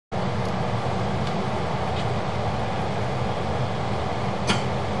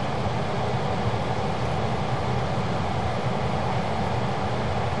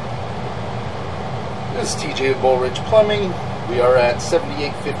This is TJ with Bull Ridge Plumbing. We are at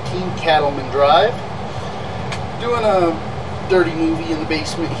 7815 Cattleman Drive. Doing a dirty movie in the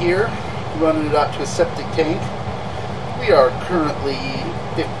basement here, running it out to a septic tank. We are currently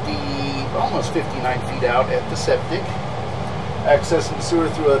almost 59 feet out at the septic. Accessing the sewer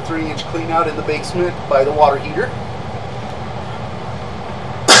through a 3-inch clean out in the basement by the water heater.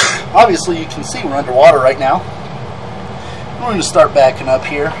 Obviously you can see we're underwater right now. We're going to start backing up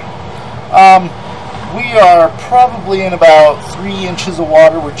here. We are probably in about 3 inches of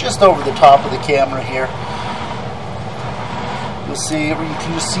water. We're just over the top of the camera here. You'll see, you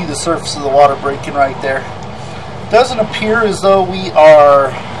can just see the surface of the water breaking right there. Doesn't appear as though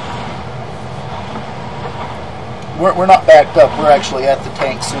we're not backed up. We're actually at the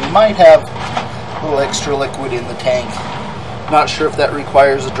tank, so we might have a little extra liquid in the tank. Not sure if that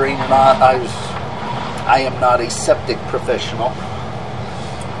requires a drain or not. I am not a septic professional.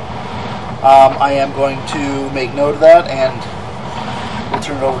 I am going to make note of that, and we'll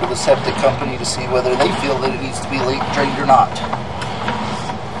turn it over to the septic company to see whether they feel that it needs to be drained or not.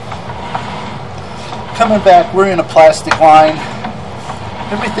 Coming back, we're in a plastic line.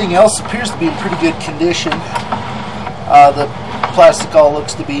 Everything else appears to be in pretty good condition. The plastic all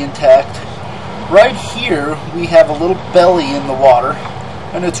looks to be intact. Right here, we have a little belly in the water,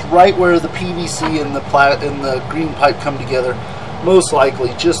 and it's right where the PVC and the green pipe come together. Most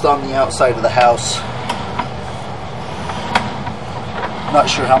likely just on the outside of the house. Not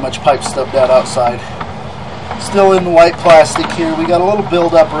sure how much pipe stubbed out outside. Still in the white plastic here. We got a little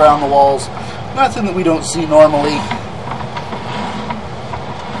buildup around the walls. Nothing that we don't see normally.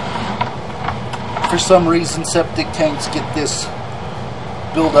 For some reason, septic tanks get this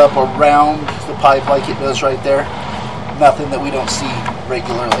buildup around the pipe like it does right there. Nothing that we don't see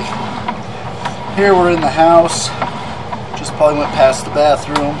regularly. Here we're in the house. Just probably went past the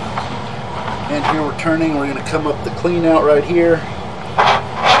bathroom, and here we're turning. We're going to come up the clean out right here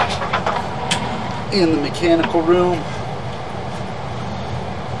in the mechanical room.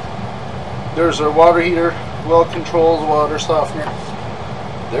 There's our water heater, well controls, water softener.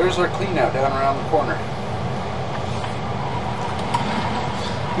 There's our clean out down around the corner.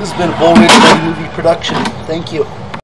 This has been a Bull Ridge movie production. Thank you.